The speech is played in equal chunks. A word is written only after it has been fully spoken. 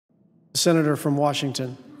Senator from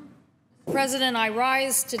Washington. President, I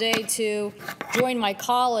rise today to join my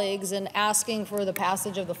colleagues in asking for the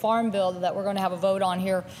passage of the Farm Bill that we're going to have a vote on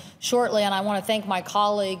here shortly. And I want to thank my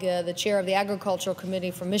colleague, the chair of the Agricultural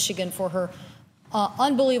Committee from Michigan, for her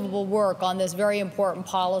unbelievable work on this very important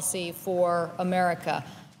policy for America.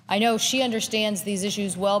 I know she understands these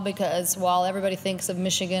issues well because while everybody thinks of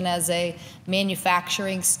Michigan as a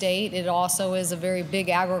manufacturing state, it also is a very big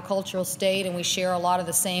agricultural state, and we share a lot of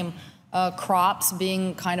the same crops,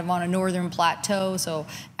 being kind of on a northern plateau, so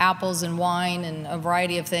apples and wine and a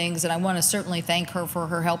variety of things. And I want to certainly thank her for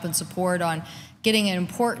her help and support on getting an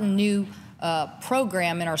important new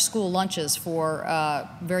program in our school lunches for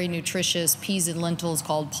very nutritious peas and lentils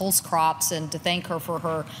called Pulse Crops, and to thank her for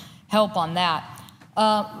her help on that.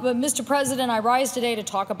 But Mr. President, I rise today to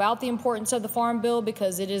talk about the importance of the Farm Bill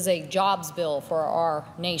because it is a jobs bill for our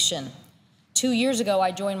nation. 2 years ago,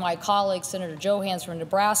 I joined my colleague, Senator Johans from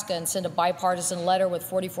Nebraska, and sent a bipartisan letter with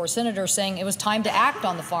 44 senators saying it was time to act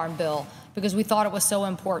on the Farm Bill because we thought it was so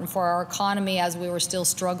important for our economy as we were still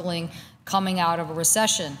struggling coming out of a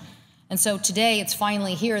recession. And so today, it's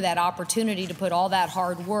finally here, that opportunity to put all that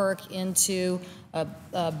hard work into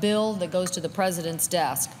a bill that goes to the president's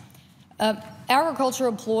desk. Agriculture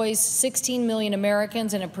employs 16 million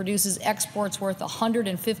Americans, and it produces exports worth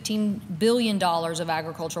 $115 billion of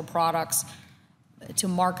agricultural products to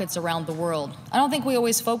markets around the world. I don't think we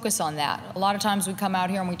always focus on that. A lot of times we come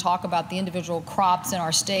out here and we talk about the individual crops in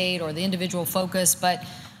our state or the individual focus, but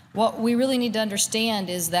what we really need to understand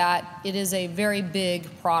is that it is a very big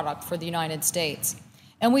product for the United States.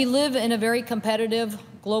 And we live in a very competitive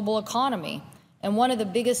global economy. And one of the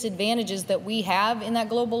biggest advantages that we have in that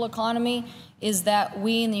global economy is that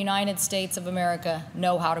we in the United States of America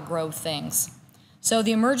know how to grow things. So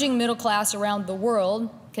the emerging middle class around the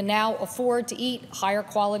world can now afford to eat higher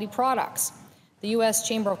quality products. The U.S.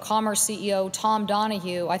 Chamber of Commerce CEO Tom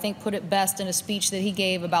Donahue, I think, put it best in a speech that he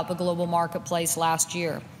gave about the global marketplace last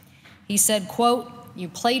year. He said, quote, "You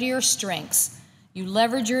play to your strengths. You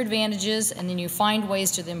leverage your advantages, and then you find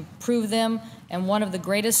ways to improve them, and one of the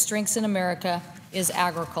greatest strengths in America is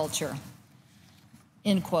agriculture,"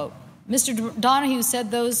 end quote. Mr. Donahue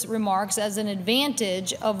said those remarks as an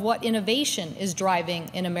advantage of what innovation is driving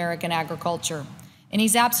in American agriculture. And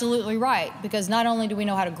he's absolutely right, because not only do we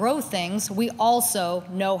know how to grow things, we also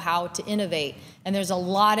know how to innovate. And there's a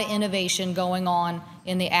lot of innovation going on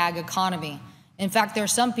in the ag economy. In fact, there are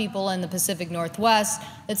some people in the Pacific Northwest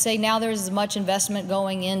that say now there's as much investment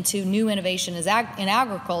going into new innovation in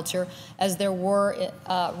agriculture as there were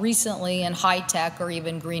recently in high tech or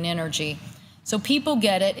even green energy. So people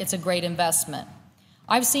get it. It's a great investment.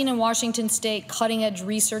 I've seen in Washington State cutting-edge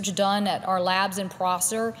research done at our labs in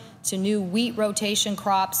Prosser to new wheat rotation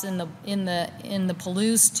crops in the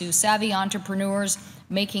Palouse, to savvy entrepreneurs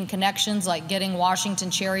making connections like getting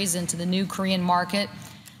Washington cherries into the new Korean market.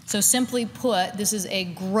 So simply put, this is a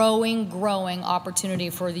growing opportunity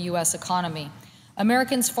for the U.S. economy.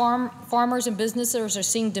 Americans, farmers and businesses are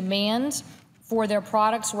seeing demand for their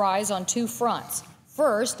products rise on two fronts.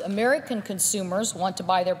 First, American consumers want to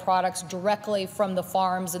buy their products directly from the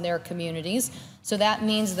farms in their communities. So that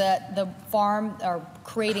means that the farm are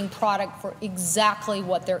creating product for exactly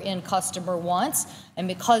what their end customer wants. And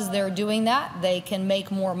because they're doing that, they can make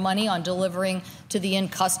more money on delivering to the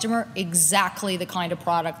end customer exactly the kind of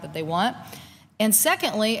product that they want. And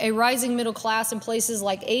secondly, a rising middle class in places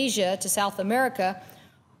like Asia to South America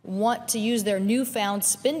want to use their newfound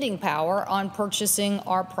spending power on purchasing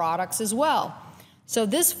our products as well. So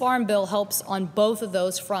this Farm Bill helps on both of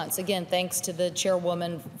those fronts. Again, thanks to the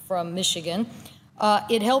chairwoman from Michigan.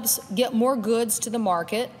 It helps get more goods to the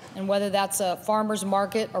market, and whether that's a farmer's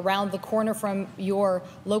market around the corner from your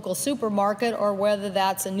local supermarket or whether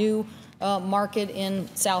that's a new market in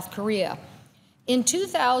South Korea. In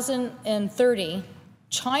 2030,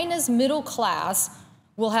 China's middle class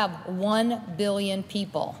will have 1 billion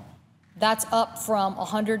people. That's up from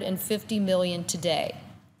 150 million today.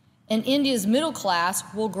 And India's middle class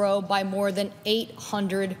will grow by more than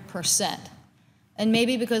 800%. And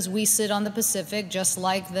maybe because we sit on the Pacific, just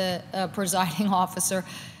like the presiding officer,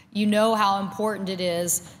 you know how important it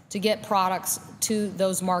is to get products to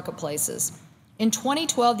those marketplaces. In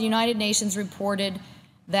 2012, the United Nations reported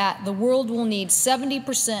that the world will need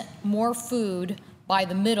 70% more food by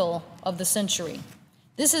the middle of the century.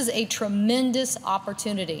 This is a tremendous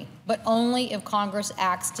opportunity, but only if Congress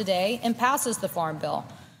acts today and passes the Farm Bill.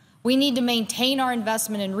 We need to maintain our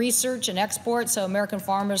investment in research and export so American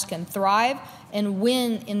farmers can thrive and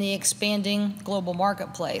win in the expanding global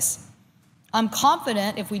marketplace. I'm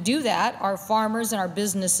confident if we do that, our farmers and our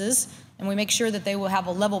businesses and we make sure that they will have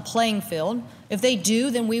a level playing field. If they do,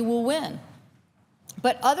 then we will win.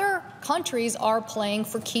 But other countries are playing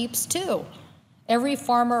for keeps too. Every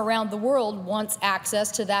farmer around the world wants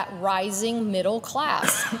access to that rising middle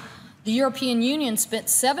class. The European Union spent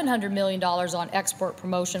 $700 million on export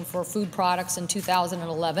promotion for food products in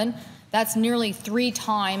 2011. That's nearly 3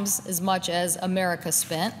 times as much as America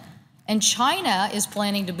spent. And China is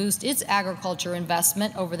planning to boost its agriculture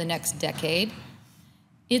investment over the next decade.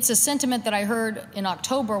 It's a sentiment that I heard in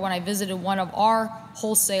October when I visited one of our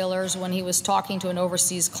wholesalers when he was talking to an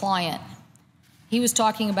overseas client. He was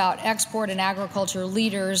talking about export and agriculture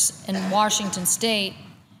leaders in Washington State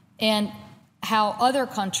and how other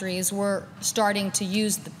countries were starting to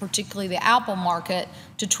use particularly the apple market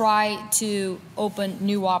to try to open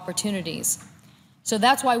new opportunities. So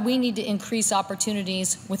that's why we need to increase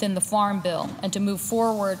opportunities within the Farm Bill and to move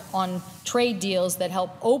forward on trade deals that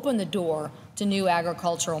help open the door to new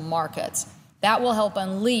agricultural markets. That will help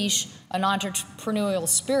unleash an entrepreneurial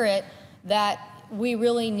spirit that we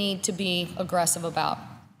really need to be aggressive about.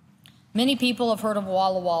 Many people have heard of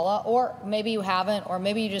Walla Walla, or maybe you haven't, or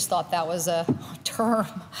maybe you just thought that was a term.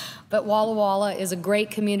 But Walla Walla is a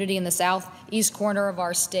great community in the southeast corner of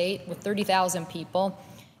our state with 30,000 people,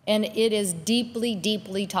 and it is deeply,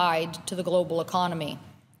 deeply tied to the global economy.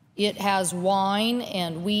 It has wine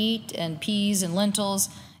and wheat and peas and lentils,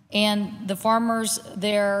 and the farmers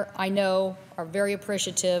there, I know, are very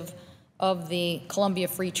appreciative of the Colombia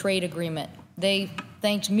Free Trade Agreement. They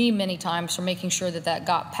thanked me many times for making sure that that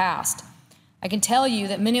got passed. I can tell you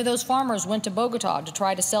that many of those farmers went to Bogota to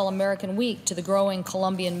try to sell American wheat to the growing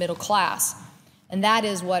Colombian middle class. And that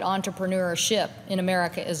is what entrepreneurship in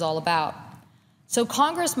America is all about. So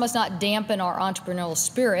Congress must not dampen our entrepreneurial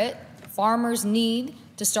spirit. Farmers need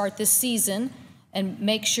to start this season and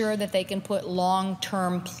make sure that they can put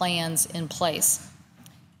long-term plans in place.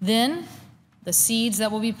 Then the seeds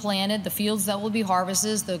that will be planted, the fields that will be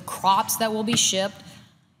harvested, the crops that will be shipped,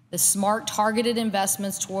 the smart targeted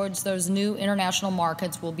investments towards those new international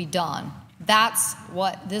markets will be done. That's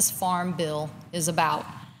what this Farm Bill is about.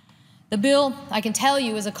 The bill, I can tell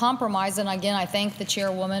you, is a compromise, and again, I thank the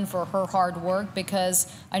chairwoman for her hard work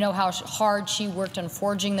because I know how hard she worked on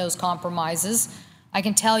forging those compromises. I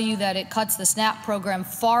can tell you that it cuts the SNAP program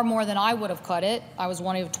far more than I would have cut it. I was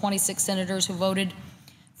one of 26 senators who voted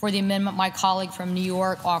for the amendment my colleague from New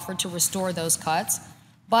York offered to restore those cuts.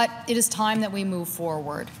 But it is time that we move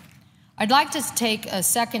forward. I'd like to take a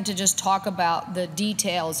second to just talk about the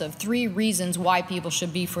details of 3 reasons why people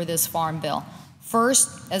should be for this Farm Bill.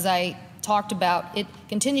 First, as I talked about, it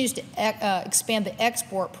continues to expand the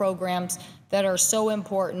export programs that are so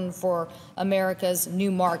important for America's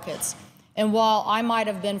new markets. And while I might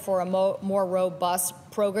have been for a more robust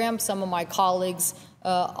program, some of my colleagues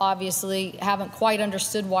obviously haven't quite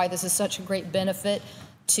understood why this is such a great benefit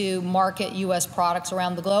to market U.S. products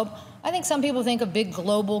around the globe. I think some people think of big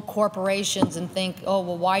global corporations and think, oh,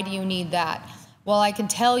 well, why do you need that? Well, I can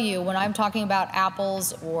tell you, when I'm talking about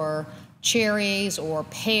apples or cherries or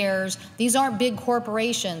pears, these aren't big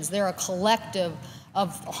corporations. They're a collective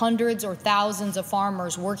of hundreds or thousands of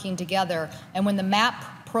farmers working together. And when the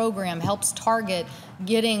MAP program helps target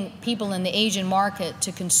getting people in the Asian market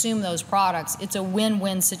to consume those products, it's a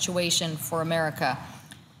win-win situation for America.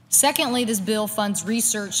 Secondly, this bill funds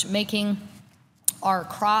research making our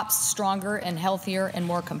crops stronger and healthier and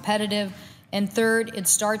more competitive. And third, it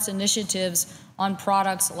starts initiatives on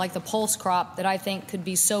products like the pulse crop that I think could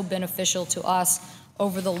be so beneficial to us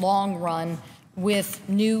over the long run with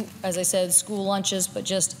new, as I said, school lunches, but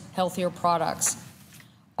just healthier products.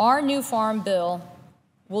 Our new Farm Bill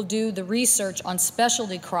will do the research on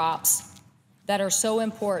specialty crops that are so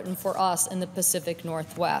important for us in the Pacific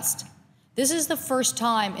Northwest. This is the first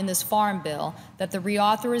time in this Farm Bill that the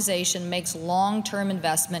reauthorization makes long-term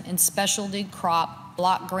investment in specialty crop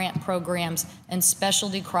block grant programs and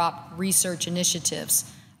specialty crop research initiatives.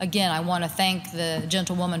 Again, I want to thank the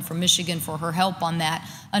gentlewoman from Michigan for her help on that,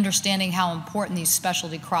 understanding how important these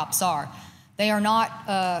specialty crops are. They are not,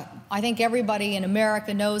 I think everybody in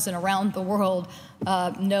America knows and around the world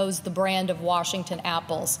knows the brand of Washington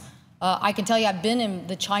apples. I can tell you I've been in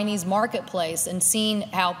the Chinese marketplace and seen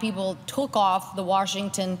how people took off the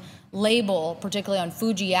Washington label, particularly on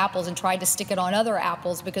Fuji apples, and tried to stick it on other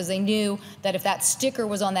apples because they knew that if that sticker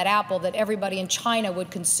was on that apple, that everybody in China would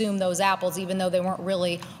consume those apples, even though they weren't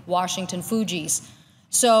really Washington Fujis.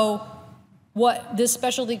 So what this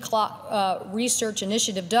specialty research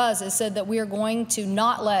initiative does is said that we are going to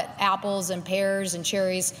not let apples and pears and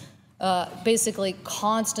cherries basically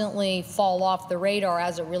constantly fall off the radar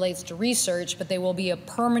as it relates to research, but they will be a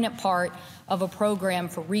permanent part of a program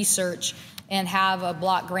for research and have a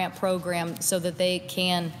block grant program so that they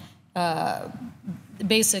can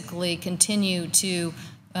basically continue to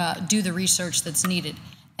do the research that's needed.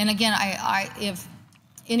 And again, if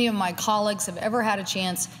any of my colleagues have ever had a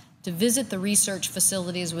chance to visit the research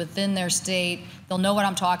facilities within their state, they'll know what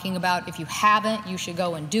I'm talking about. If you haven't, you should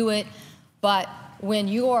go and do it. But when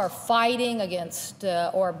you are fighting against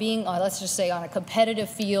or being, let's just say, on a competitive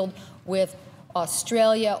field with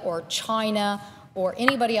Australia or China or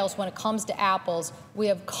anybody else when it comes to apples,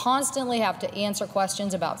 we constantly have to answer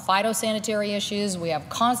questions about phytosanitary issues. We have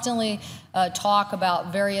constantly talk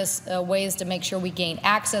about various ways to make sure we gain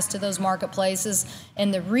access to those marketplaces.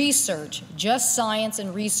 And the research, just science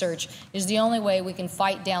and research, is the only way we can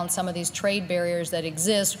fight down some of these trade barriers that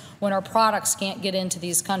exist when our products can't get into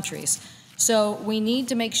these countries. So we need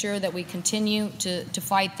to make sure that we continue to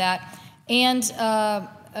fight that. And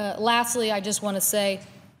lastly, I just want to say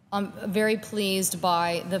I'm very pleased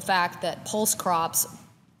by the fact that pulse crops,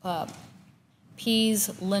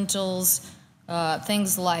 peas, lentils,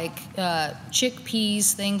 things like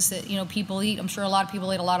chickpeas, things that people eat. I'm sure a lot of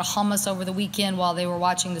people ate a lot of hummus over the weekend while they were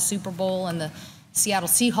watching the Super Bowl and the Seattle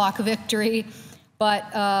Seahawks victory.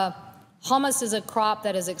 But hummus is a crop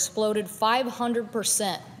that has exploded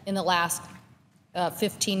 500% in the last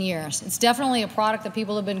 15 years. It's definitely a product that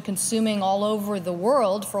people have been consuming all over the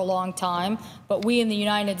world for a long time, but we in the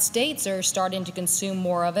United States are starting to consume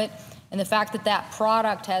more of it. And the fact that that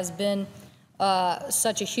product has been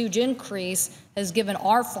such a huge increase has given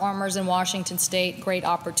our farmers in Washington State great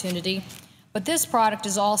opportunity. But this product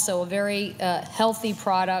is also a very healthy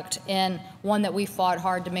product and one that we fought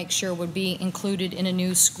hard to make sure would be included in a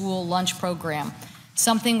new school lunch program.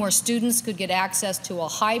 Something where students could get access to a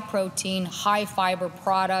high-protein, high-fiber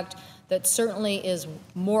product that certainly is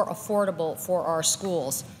more affordable for our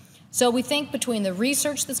schools. So we think between the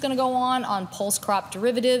research that's going to go on pulse crop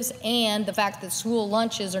derivatives and the fact that school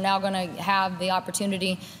lunches are now going to have the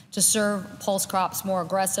opportunity to serve pulse crops more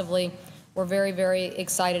aggressively, we're very, very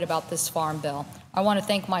excited about this farm bill. I want to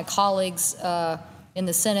thank my colleagues in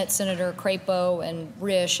the Senate, Senator Crapo and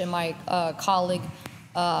Risch, and my colleague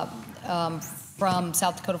from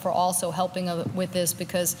South Dakota for also helping with this,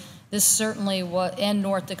 because this certainly was, and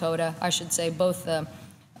North Dakota, I should say, both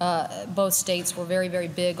states were very, very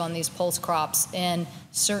big on these pulse crops and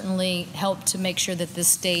certainly helped to make sure that this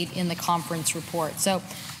stayed in the conference report. So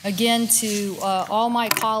again, to all my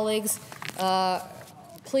colleagues,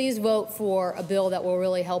 please vote for a bill that will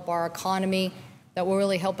really help our economy, that will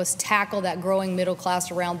really help us tackle that growing middle class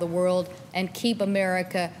around the world and keep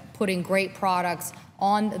America putting great products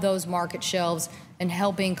on those market shelves and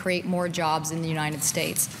helping create more jobs in the United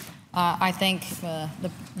States. I thank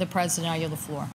the President. I yield the floor.